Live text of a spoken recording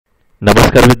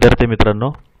नमस्कार विद्यार्थी मित्रांनो.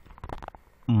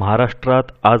 महाराष्ट्रात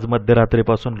आज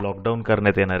मध्यरात्रीपासून लॉकडाऊन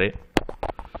करण्यात येणार आहे.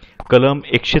 कलम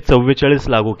 144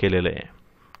 लागू केलेलं आहे.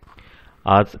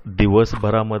 आज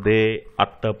दिवसभरामध्ये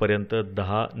आत्तापर्यंत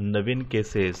 10 नवीन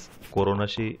केसेस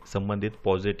कोरोनाशी संबंधित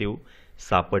पॉझिटिव्ह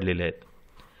सापडलेले आहेत.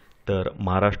 तर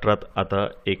महाराष्ट्रात आता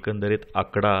एकंदरीत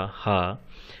आकडा हा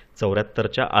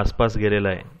 74च्या आसपास गेलेला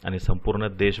आहे आणि संपूर्ण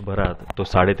देशभरात तो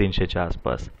 350च्या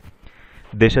आसपास.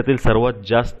 देशातील सर्वात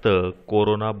जास्त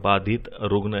कोरोना बाधित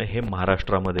रुग्ण हे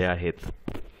महाराष्ट्रामध्ये आहेत.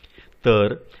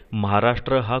 तर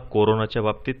महाराष्ट्र हा कोरोनाच्या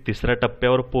बाबतीत तिसऱ्या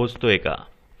टप्प्यावर पोहोचतोय का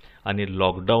आणि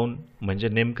लॉकडाऊन म्हणजे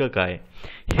नेमकं काय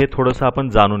हे थोडंसं आपण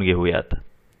जाणून घेऊयात.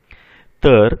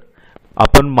 तर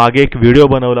आपण मागे एक व्हिडिओ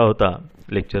बनवला होता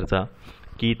लेक्चरचा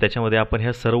की त्याच्यामध्ये आपण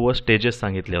ह्या सर्व स्टेजेस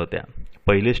सांगितल्या होत्या.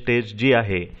 पहिली स्टेज जी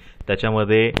आहे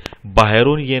त्याच्यामध्ये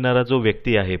बाहेरून येणारा जो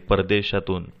व्यक्ती आहे,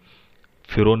 परदेशातून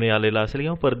फिरून आलेला असेल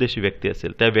किंवा परदेशी व्यक्ती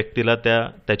असेल, त्या व्यक्तीला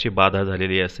त्याची बाधा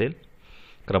झालेली असेल,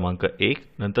 क्रमांक 1.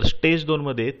 नंतर स्टेज 2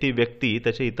 मध्ये ती व्यक्ती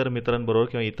त्याच्या इतर मित्रांबरोबर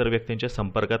किंवा इतर व्यक्तींच्या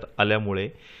संपर्कात आल्यामुळे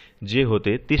जे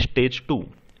होते ती स्टेज 2.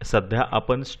 सध्या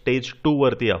आपण स्टेज 2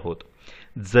 वरती आहोत.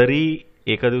 जरी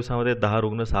एका दिवसामध्ये 10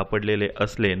 रुग्ण सापडलेले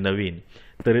असले नवीन,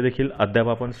 तरी देखील अद्याप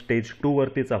आपण स्टेज 2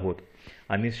 वरतीच आहोत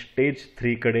आणि स्टेज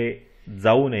 3 कडे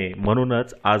जाऊ नये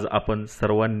म्हणूनच आज आपण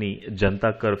सर्वांनी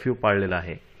जनता कर्फ्यू पाळलेला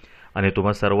आहे आणि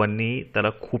तुम्हा सर्वांनी त्याला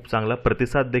खूप चांगला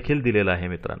प्रतिसाद देखील दिलेला आहे.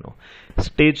 मित्रांनो,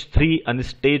 स्टेज 3 आणि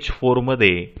स्टेज 4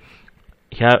 मध्ये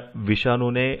ह्या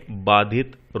विषाणूने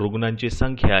बाधित रुग्णांची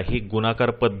संख्या ही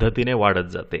गुणाकार पद्धतीने वाढत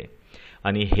जाते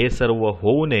आणि हे सर्व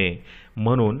होऊ नये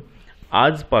म्हणून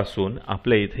आजपासून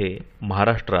आपल्या इथे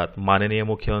महाराष्ट्रात माननीय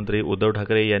मुख्यमंत्री उद्धव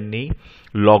ठाकरे यांनी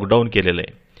लॉकडाऊन केलेलं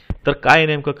आहे. तर काय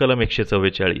नेमकं कलम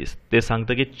 144 ते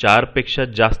सांगतं की 4 पेक्षा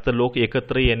जास्त लोक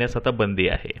एकत्र येण्यास आता बंदी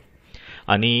आहे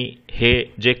आणि हे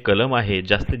जे कलम आहे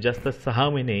जास्तीत जास्त 6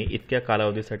 महिने इतक्या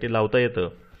कालावधीसाठी लावता येतं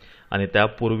आणि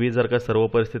त्यापूर्वी जर का सर्व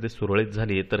परिस्थिती सुरळीत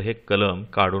झाली तर हे कलम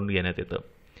काढून घेण्यात येतं.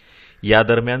 या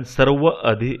दरम्यान सर्व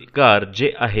अधिकार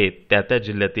जे आहेत त्या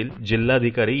जिल्ह्यातील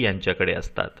जिल्हाधिकारी यांच्याकडे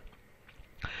असतात.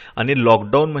 आणि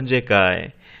लॉकडाऊन म्हणजे काय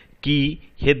की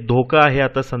हे धोका आहे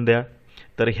आता संध्या.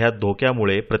 तर ह्या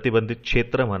धोक्यामुळे प्रतिबंधित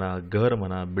क्षेत्र म्हणा, घर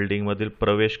म्हणा, बिल्डिंगमधील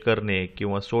प्रवेश करणे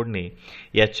किंवा सोडणे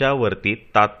याच्यावरती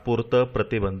तात्पुरतं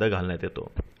प्रतिबंध घालण्यात येतो.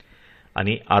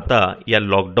 आणि आता या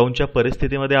लॉकडाऊनच्या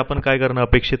परिस्थितीमध्ये आपण काय करणं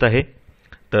अपेक्षित आहे,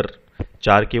 तर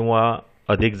 4 किंवा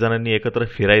अधिक जणांनी एकत्र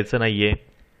फिरायचं नाहीये.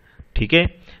 ठीक आहे.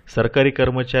 सरकारी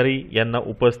कर्मचारी यांना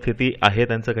उपस्थिती आहे,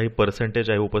 त्यांचं काही पर्सेंटेज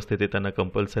आहे उपस्थिती, त्यांना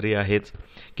कंपल्सरी आहेच.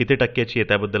 किती टक्क्याची आहे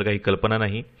त्याबद्दल काही कल्पना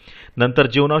नाही. नंतर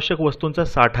जीवनावश्यक वस्तूंचा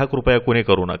साठा कृपया कोणी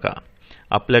करू नका.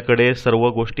 आपल्याकडे सर्व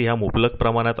गोष्टी ह्या मुबलक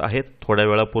प्रमाणात आहेत. थोड्या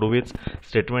वेळापूर्वीच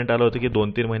स्टेटमेंट आलं होतं की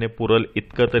 2-3 महिने पुरल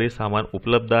इतकं तरी सामान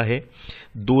उपलब्ध आहे.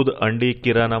 दूध, अंडी,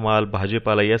 किराणा माल,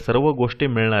 भाजीपाला या सर्व गोष्टी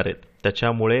मिळणार आहेत.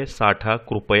 त्याच्यामुळे साठा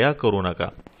कृपया करू नका.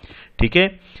 ठीक आहे.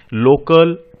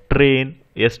 लोकल, ट्रेन,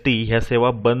 ST ह्या सेवा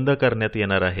बंद करण्यात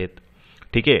येणार आहेत.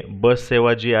 ठीक आहे. बस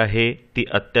सेवा जी आहे ती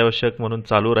अत्यावश्यक म्हणून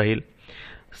चालू राहील.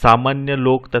 सामान्य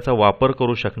लोक त्याचा वापर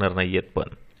करू शकणार नाहीयेत पण.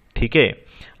 ठीक आहे.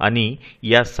 आणि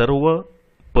या सर्व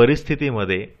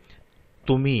परिस्थितीमध्ये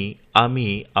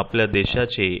आम्ही आपल्या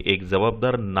देशाचे एक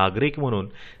जबाबदार नागरिक म्हणून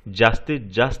जास्तीत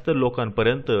जास्त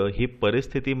लोकांपर्यंत ही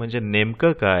परिस्थिती म्हणजे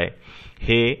नेमकं काय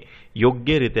हे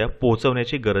योग्यरित्या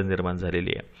पोहोचवण्याची गरज निर्माण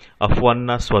झालेली आहे.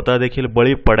 अफवांना स्वतः देखील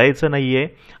बळी पडायचं नाहीये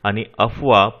आणि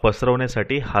अफवा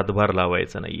पसरवण्यासाठी हातभार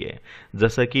लावायचा नाहीये.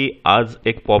 जसं की आज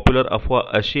एक पॉप्युलर अफवा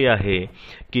अशी आहे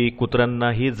की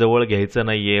कुत्र्यांनाही जवळ घ्यायचं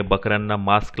नाहीये, बकऱ्यांना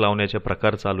मास्क लावण्याचे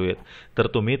प्रकार चालू आहेत. तर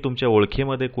तुम्ही तुमच्या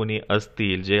ओळखीमध्ये कोणी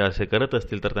असतील जे असे करत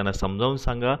असतील तर त्यांना समजावून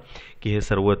सांगा की हे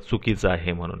सर्व चुकीचं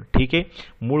आहे म्हणून. ठीक आहे.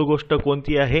 मूळ गोष्ट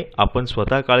कोणती आहे, आपण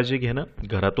स्वतः काळजी घेणं,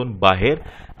 घरातून बाहेर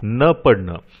न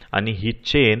पडणं आणि ही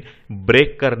चेन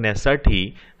ब्रेक करण्यासाठी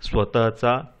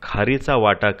स्वतःचा खारीचा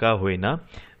वाटा का होईना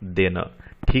देणं.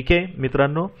 ठीक आहे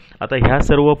मित्रांनो. आता ह्या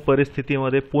सर्व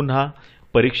परिस्थितीमध्ये पुन्हा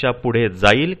परीक्षा पुढे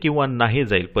जाईल किंवा नाही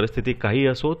जाईल, परिस्थिती काही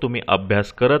असो, तुम्ही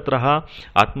अभ्यास करत राहा,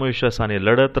 आत्मविश्वासाने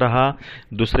लढत राहा.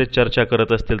 दुसरे चर्चा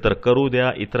करत असतील तर करू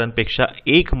द्या. इतरांपेक्षा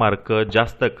 1 मार्क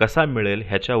जास्त कसा मिळेल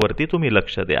ह्याच्यावरती तुम्ही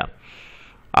लक्ष द्या.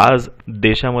 आज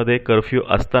देशामध्ये कर्फ्यू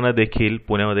असताना देखील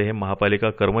पुण्यामध्ये हे महापालिका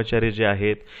कर्मचारी जे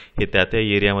आहेत हे त्या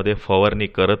एरियामध्ये फवारणी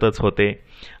करतच होते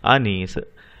आणि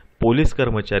पोलीस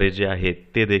कर्मचारी जे आहेत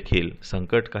ते देखील,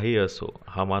 संकट काही असो,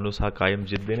 हा माणूस हा कायम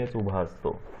जिद्दीनेच उभा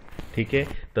असतो. ठीक आहे.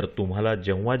 तर तुम्हाला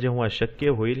जेव्हा जेव्हा शक्य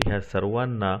होईल ह्या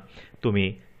सर्वांना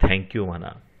तुम्ही थँक्यू म्हणा.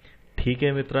 ठीक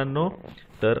आहे मित्रांनो.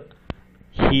 तर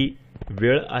ही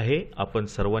वेळ आहे आपण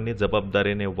सर्वांनी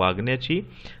जबाबदारीने वागण्याची.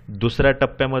 दुसऱ्या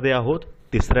टप्प्यामध्ये आहोत.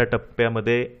 तिसऱ्या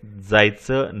टप्प्यामध्ये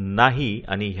जायचं नाही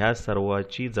आणि ह्या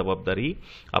सर्वाची जबाबदारी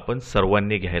आपण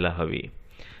सर्वांनी घ्यायला हवी.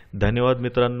 धन्यवाद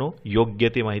मित्रांनो. योग्य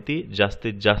ती माहिती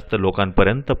जास्तीत जास्त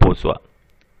लोकांपर्यंत पोहोचवा.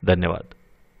 धन्यवाद.